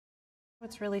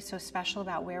What's really so special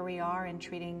about where we are in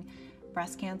treating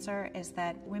breast cancer is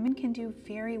that women can do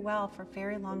very well for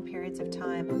very long periods of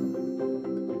time.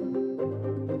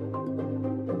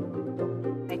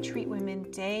 I treat women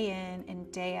day in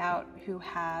and day out who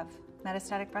have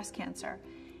metastatic breast cancer,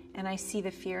 and I see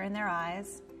the fear in their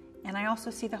eyes, and I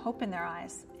also see the hope in their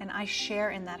eyes, and I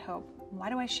share in that hope. Why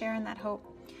do I share in that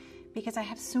hope? Because I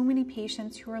have so many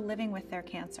patients who are living with their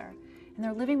cancer, and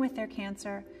they're living with their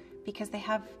cancer because they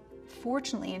have,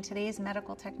 fortunately, in today's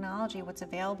medical technology, what's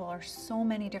available are so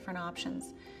many different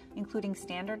options, including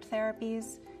standard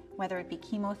therapies, whether it be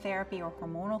chemotherapy or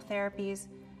hormonal therapies,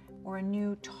 or a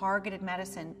new targeted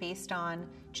medicine based on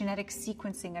genetic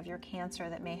sequencing of your cancer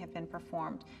that may have been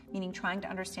performed, meaning trying to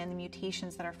understand the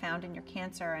mutations that are found in your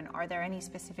cancer and are there any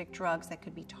specific drugs that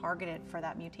could be targeted for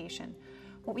that mutation.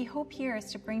 What we hope here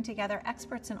is to bring together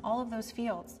experts in all of those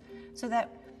fields so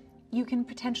that you can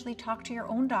potentially talk to your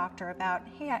own doctor about,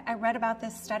 hey, I read about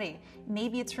this study.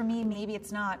 Maybe it's for me, maybe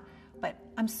it's not, but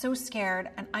I'm so scared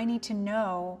and I need to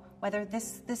know whether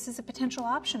this is a potential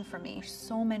option for me.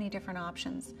 So many different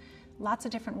options, lots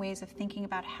of different ways of thinking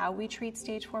about how we treat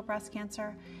stage 4 breast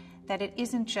cancer, that it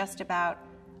isn't just about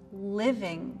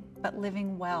living, but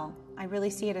living well. I really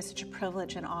see it as such a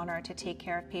privilege and honor to take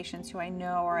care of patients who I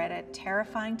know are at a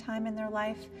terrifying time in their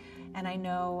life. And I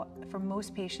know for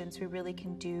most patients we really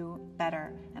can do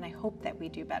better, and I hope that we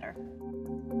do better.